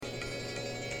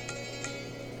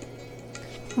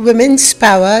Women's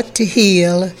Power to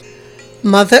Heal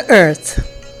Mother Earth.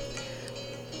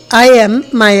 I am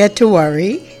Maya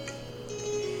Tiwari,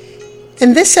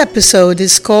 and this episode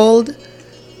is called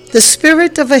The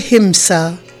Spirit of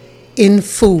Ahimsa in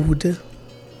Food.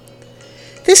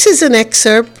 This is an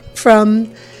excerpt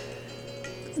from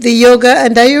the Yoga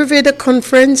and Ayurveda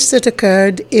conference that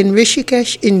occurred in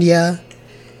Rishikesh, India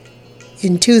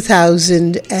in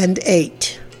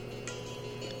 2008.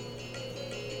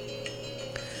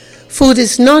 Food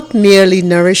is not merely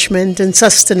nourishment and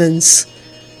sustenance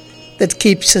that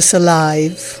keeps us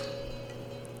alive.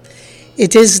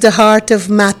 It is the heart of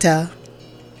matter,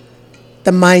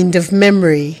 the mind of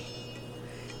memory,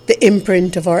 the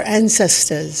imprint of our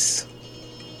ancestors.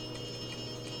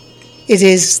 It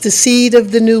is the seed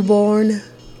of the newborn,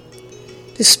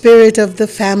 the spirit of the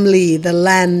family, the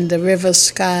land, the river,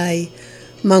 sky,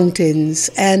 mountains,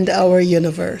 and our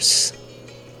universe.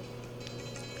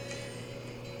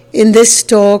 In this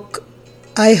talk,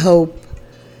 I hope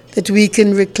that we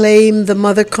can reclaim the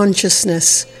mother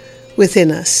consciousness within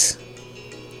us.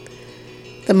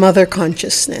 The mother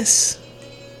consciousness.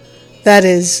 That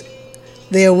is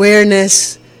the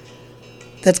awareness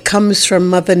that comes from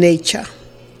Mother Nature,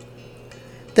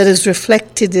 that is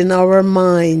reflected in our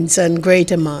minds and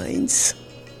greater minds.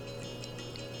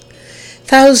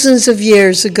 Thousands of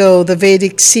years ago, the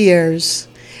Vedic seers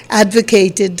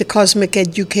advocated the cosmic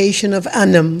education of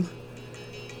Annam,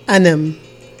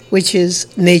 which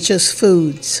is nature's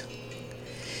foods,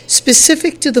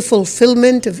 specific to the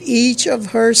fulfillment of each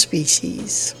of her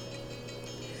species.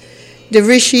 The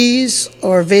rishis,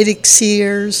 or Vedic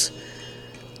seers,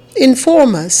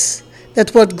 inform us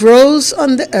that what grows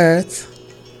on the earth,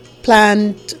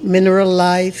 plant, mineral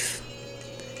life,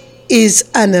 is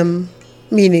Annam,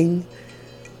 meaning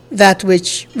that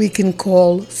which we can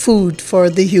call food for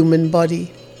the human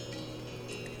body.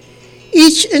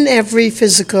 Each and every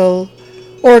physical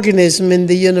organism in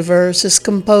the universe is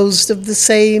composed of the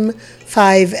same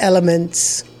 5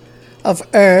 elements of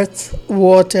earth,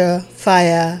 water,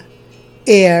 fire,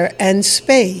 air, and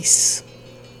space.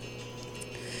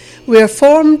 We are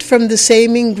formed from the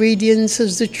same ingredients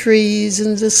as the trees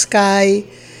and the sky,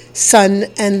 sun,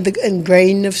 and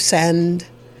grain of sand,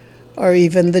 or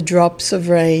even the drops of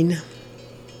rain.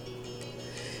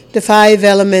 The 5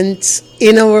 elements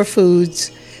in our foods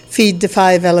feed the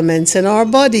 5 elements in our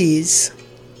bodies.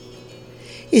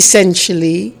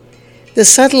 Essentially, the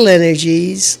subtle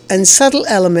energies and subtle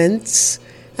elements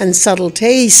and subtle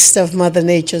taste of Mother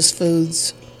Nature's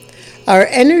foods are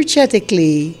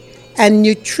energetically and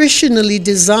nutritionally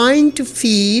designed to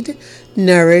feed,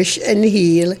 nourish, and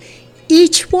heal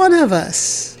each one of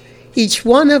us, each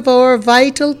one of our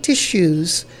vital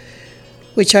tissues,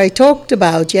 which I talked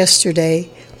about yesterday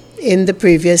in the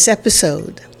previous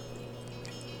episode.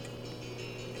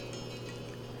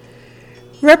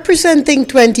 Representing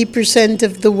 20%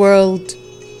 of the world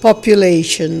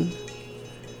population,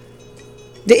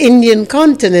 the Indian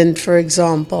continent, for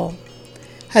example,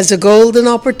 has a golden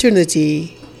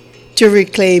opportunity to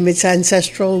reclaim its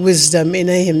ancestral wisdom in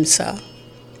Ahimsa,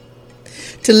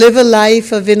 to live a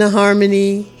life of inner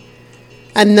harmony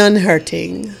and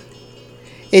non-hurting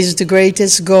is the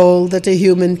greatest goal that a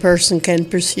human person can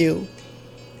pursue.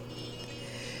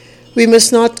 We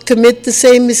must not commit the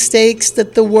same mistakes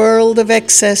that the world of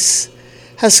excess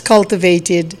has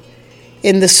cultivated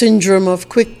in the syndrome of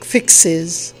quick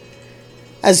fixes,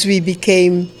 as we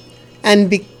became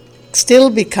and still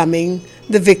becoming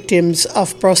the victims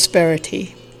of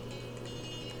prosperity.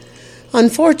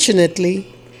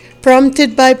 Unfortunately,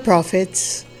 prompted by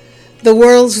profits, the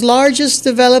world's largest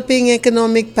developing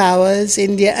economic powers,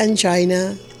 India and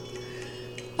China,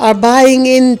 are buying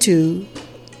into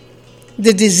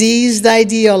the diseased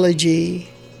ideology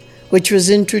which was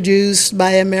introduced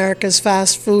by America's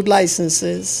fast food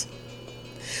licenses,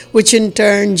 which in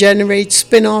turn generate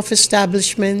spin-off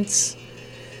establishments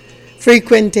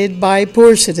frequented by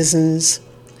poor citizens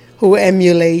who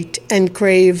emulate and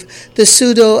crave the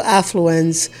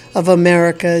pseudo-affluence of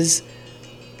America's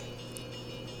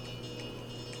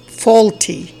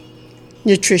faulty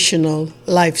nutritional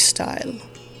lifestyle.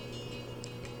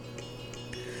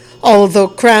 Although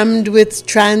crammed with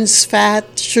trans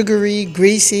fat, sugary,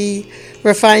 greasy,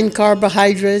 refined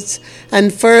carbohydrates,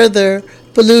 and further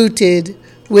polluted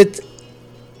with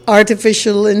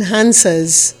artificial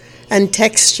enhancers and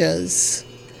textures,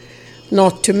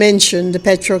 not to mention the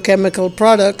petrochemical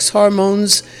products,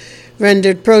 hormones,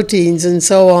 rendered proteins, and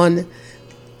so on,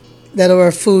 that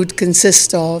our food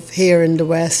consists of here in the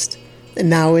West, and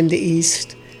now in the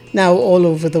East, now all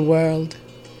over the world.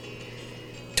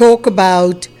 Talk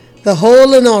about the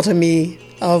whole anatomy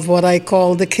of what I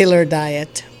call the killer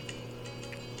diet.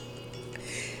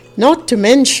 Not to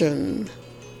mention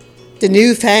the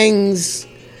new fangs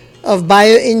of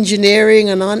bioengineering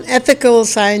and unethical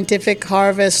scientific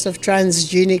harvest of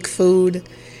transgenic food,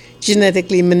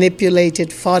 genetically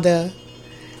manipulated fodder,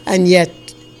 and yet,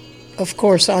 of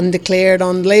course, undeclared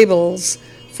on labels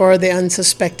for the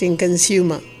unsuspecting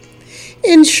consumer.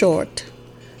 In short,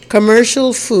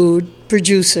 commercial food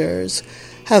producers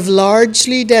have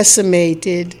largely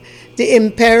decimated the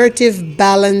imperative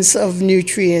balance of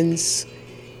nutrients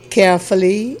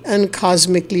carefully and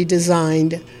cosmically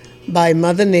designed by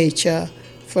Mother Nature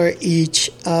for each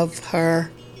of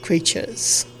her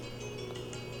creatures.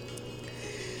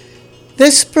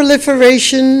 This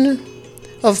proliferation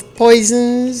of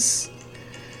poisons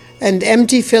and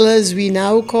empty fillers we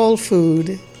now call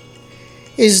food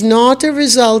is not a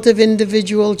result of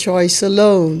individual choice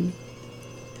alone,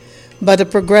 but a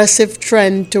progressive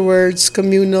trend towards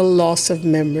communal loss of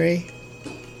memory,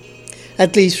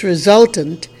 at least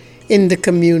resultant in the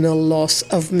communal loss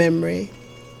of memory.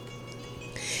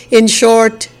 In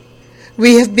short,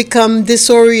 we have become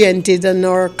disoriented in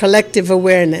our collective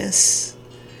awareness.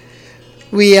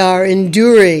 We are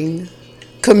enduring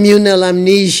communal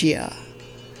amnesia.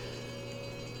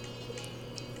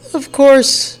 Of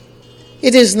course,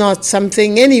 it is not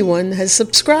something anyone has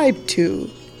subscribed to,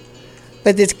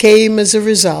 but it came as a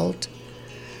result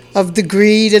of the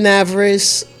greed and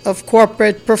avarice of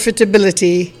corporate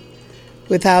profitability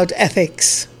without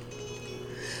ethics.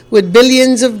 With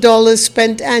billions of dollars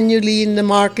spent annually in the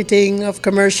marketing of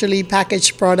commercially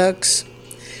packaged products,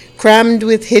 crammed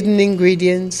with hidden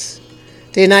ingredients,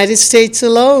 the United States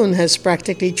alone has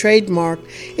practically trademarked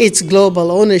its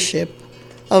global ownership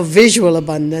of visual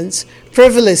abundance,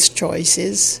 privileged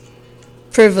choices,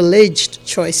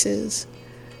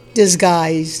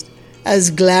 disguised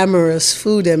as glamorous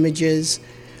food images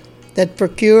that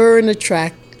procure and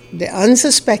attract the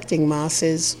unsuspecting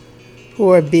masses who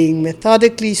are being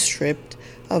methodically stripped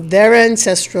of their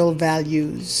ancestral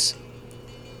values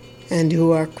and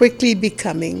who are quickly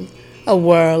becoming a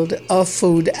world of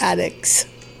food addicts.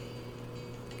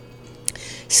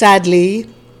 Sadly,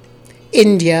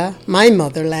 India, my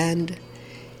motherland,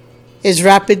 is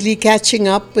rapidly catching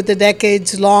up with the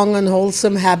decades-long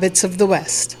unwholesome habits of the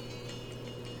West.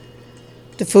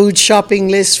 The food shopping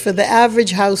list for the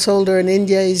average householder in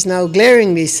India is now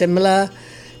glaringly similar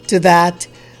to that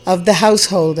of the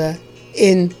householder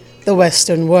in the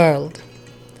Western world.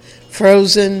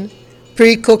 Frozen,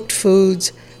 pre-cooked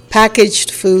foods,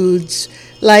 packaged foods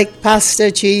like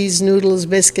pasta, cheese, noodles,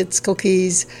 biscuits,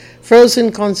 cookies,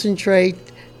 frozen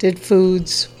concentrated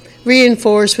foods,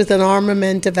 reinforced with an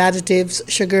armament of additives,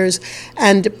 sugars,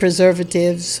 and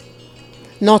preservatives,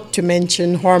 not to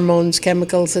mention hormones,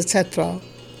 chemicals, etc.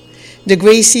 The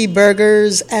greasy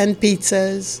burgers and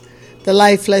pizzas, the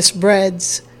lifeless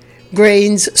breads,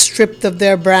 grains stripped of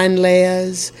their bran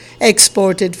layers,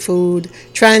 exported food,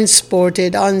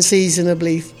 transported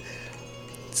unseasonably,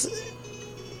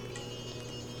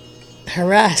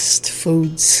 harassed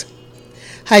foods,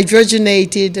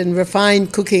 hydrogenated and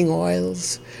refined cooking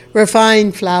oils,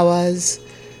 refined flours,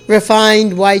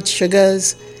 refined white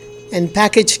sugars, and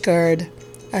packaged curd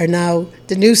are now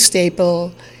the new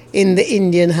staple in the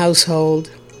Indian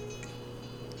household.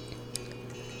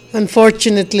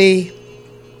 Unfortunately,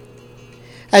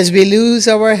 as we lose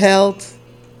our health,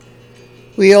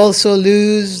 we also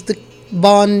lose the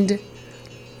bond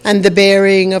and the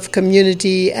bearing of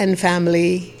community and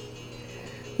family.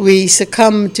 We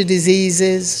succumb to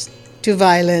diseases, to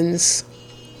violence,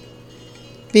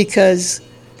 because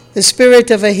the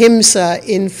spirit of ahimsa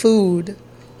in food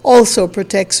also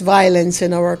protects violence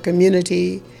in our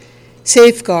community,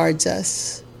 safeguards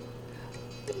us.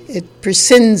 It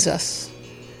prescinds us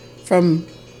from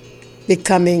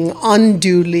becoming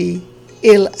unduly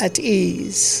ill at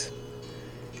ease.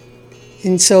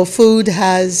 And so food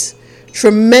has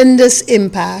tremendous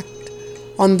impact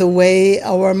on the way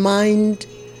our mind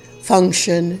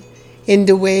function, in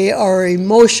the way our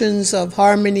emotions of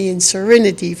harmony and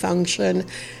serenity function,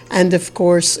 and of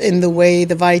course in the way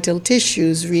the vital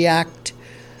tissues react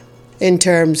in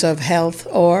terms of health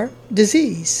or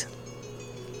disease.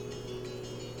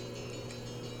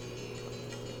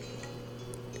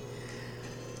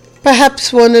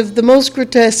 Perhaps one of the most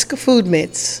grotesque food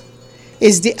myths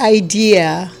is the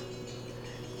idea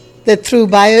that through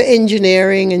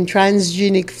bioengineering and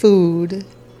transgenic food,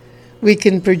 we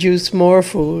can produce more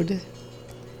food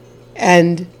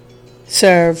and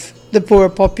serve the poor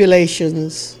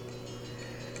populations.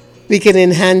 We can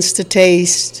enhance the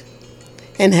taste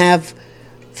and have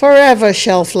forever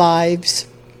shelf lives.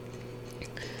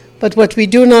 But what we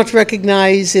do not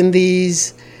recognize in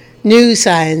these new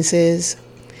sciences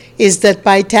is that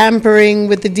by tampering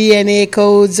with the DNA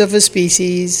codes of a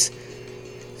species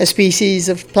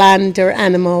of plant or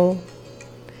animal,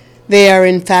 they are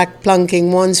in fact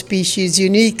plunking one species'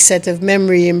 unique set of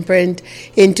memory imprint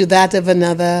into that of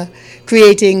another,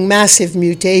 creating massive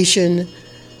mutation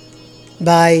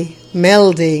by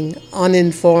melding,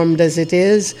 uninformed as it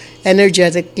is,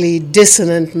 energetically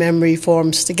dissonant memory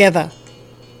forms together.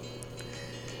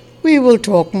 We will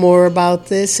talk more about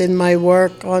this in my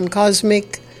work on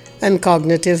cosmic and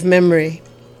cognitive memory.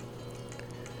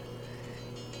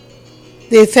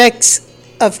 The effects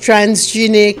of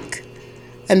transgenic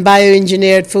and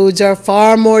bioengineered foods are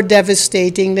far more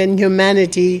devastating than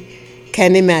humanity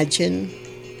can imagine.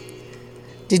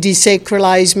 The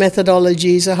desacralized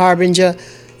methodology is a harbinger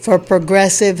for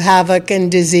progressive havoc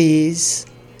and disease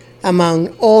among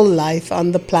all life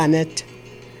on the planet,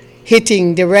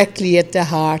 hitting directly at the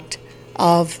heart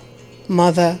of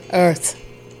Mother Earth.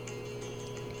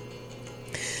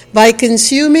 By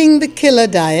consuming the killer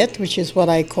diet, which is what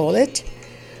I call it,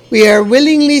 we are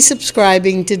willingly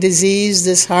subscribing to disease,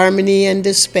 disharmony, and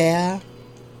despair.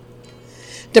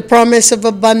 The promise of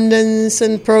abundance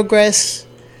and progress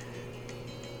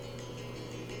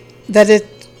that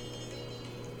it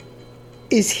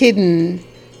is hidden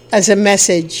as a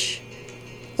message,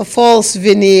 a false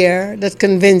veneer that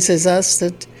convinces us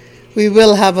that we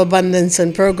will have abundance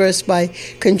and progress by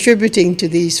contributing to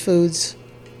these foods,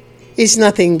 is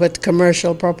nothing but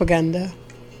commercial propaganda.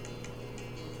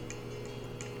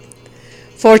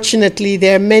 Fortunately,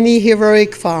 there are many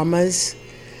heroic farmers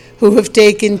who have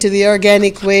taken to the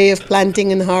organic way of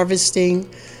planting and harvesting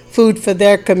food for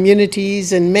their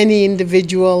communities, and many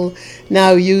individuals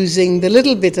now using the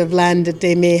little bit of land that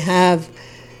they may have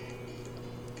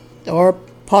or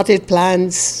potted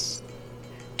plants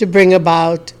to bring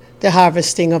about the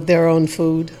harvesting of their own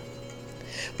food.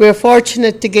 We are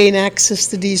fortunate to gain access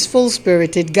to these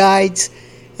full-spirited guides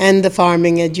and the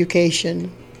farming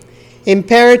education,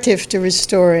 imperative to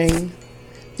restoring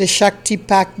the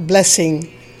Shakti-packed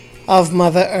blessing of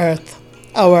Mother Earth,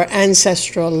 our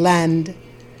ancestral land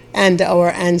and our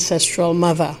ancestral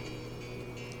mother.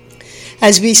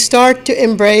 As we start to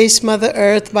embrace Mother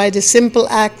Earth by the simple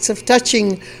acts of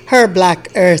touching her black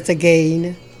earth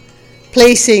again,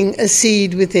 placing a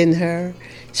seed within her,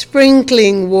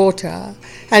 sprinkling water,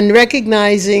 and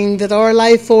recognizing that our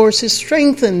life force is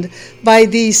strengthened by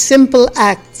these simple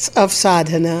acts of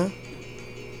sadhana,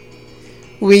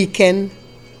 we can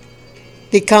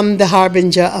become the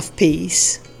harbinger of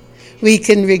peace. We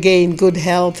can regain good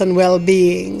health and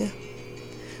well-being.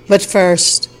 But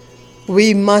first,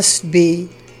 we must be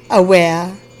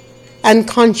aware and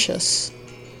conscious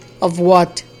of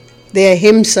what the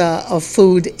ahimsa of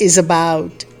food is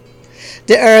about.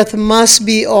 The earth must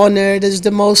be honored as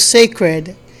the most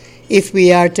sacred if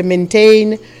we are to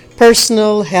maintain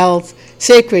personal health,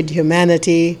 sacred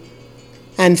humanity,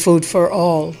 and food for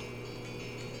all.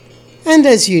 And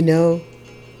as you know,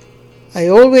 I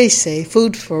always say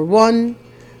food for one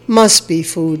must be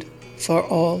food for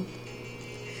all.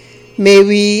 May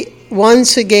we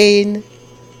once again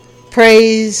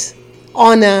praise,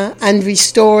 honor, and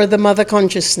restore the Mother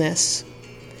Consciousness,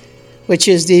 which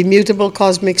is the immutable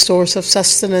cosmic source of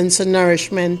sustenance and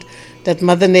nourishment that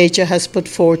Mother Nature has put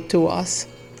forth to us.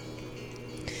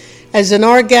 As an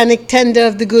organic tender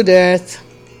of the good earth,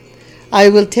 I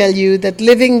will tell you that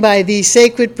living by these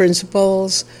sacred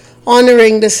principles,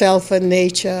 honoring the self and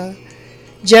nature,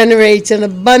 generates an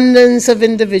abundance of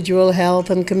individual health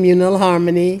and communal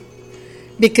harmony,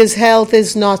 because health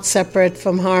is not separate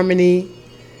from harmony,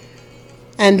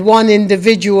 and one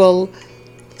individual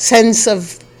sense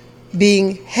of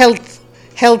being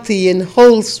healthy and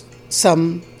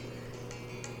wholesome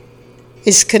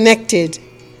is connected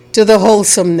to the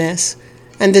wholesomeness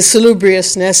and the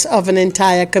salubriousness of an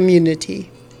entire community.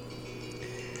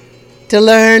 To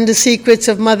learn the secrets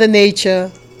of Mother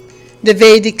Nature, the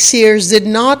Vedic seers did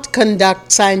not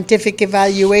conduct scientific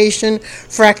evaluation,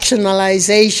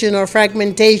 fractionalization, or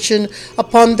fragmentation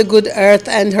upon the good earth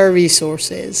and her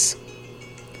resources,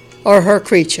 or her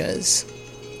creatures.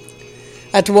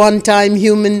 At one time,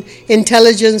 human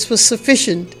intelligence was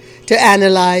sufficient to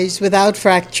analyze without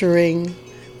fracturing,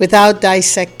 without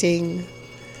dissecting,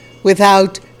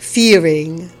 without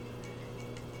fearing.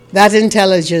 That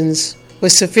intelligence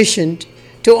was sufficient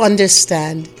to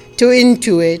understand, to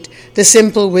intuit the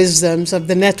simple wisdoms of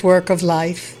the network of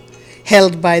life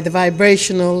held by the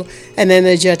vibrational and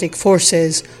energetic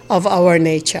forces of our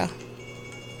nature.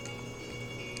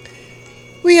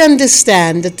 We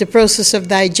understand that the process of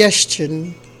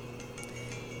digestion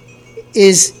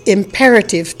is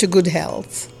imperative to good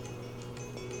health.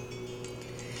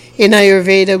 In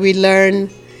Ayurveda, we learn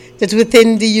that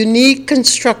within the unique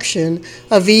construction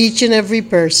of each and every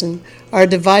person are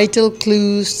the vital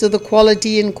clues to the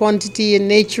quality and quantity and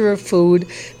nature of food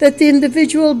that the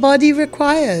individual body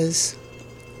requires.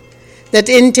 That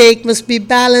intake must be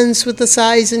balanced with the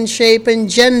size and shape and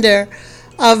gender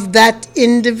of that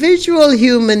individual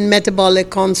human metabolic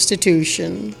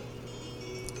constitution.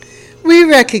 We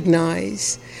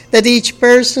recognize that each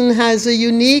person has a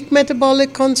unique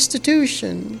metabolic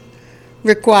constitution,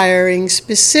 requiring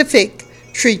specific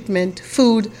treatment,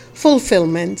 food,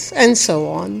 fulfillment, and so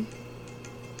on.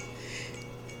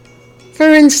 For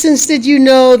instance, did you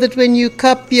know that when you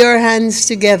cup your hands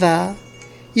together,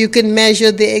 you can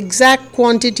measure the exact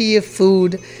quantity of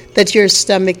food that your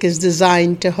stomach is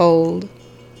designed to hold?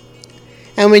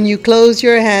 And when you close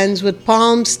your hands with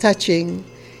palms touching,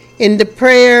 in the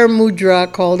prayer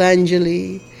mudra called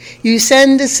Anjali, you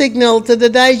send a signal to the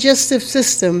digestive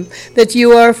system that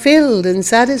you are filled and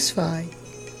satisfied,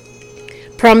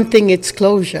 prompting its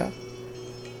closure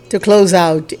to close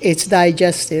out its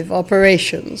digestive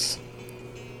operations.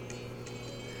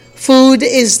 Food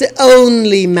is the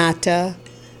only matter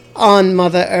on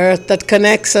Mother Earth that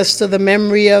connects us to the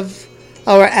memory of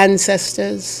our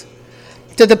ancestors,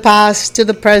 to the past, to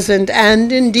the present,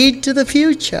 and indeed to the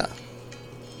future.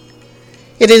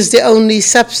 It is the only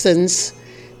substance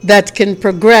that can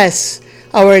progress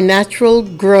our natural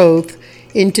growth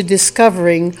into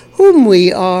discovering whom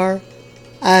we are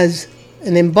as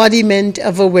an embodiment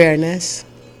of awareness.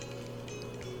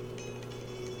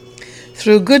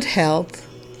 Through good health,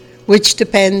 which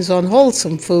depends on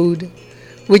wholesome food,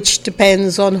 which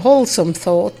depends on wholesome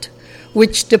thought,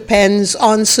 which depends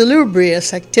on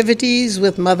salubrious activities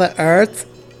with Mother Earth,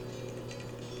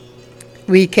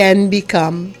 we can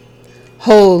become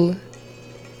whole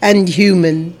and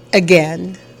human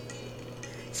again.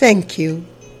 Thank you.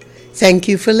 Thank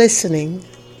you for listening.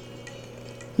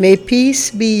 May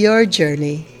peace be your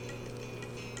journey.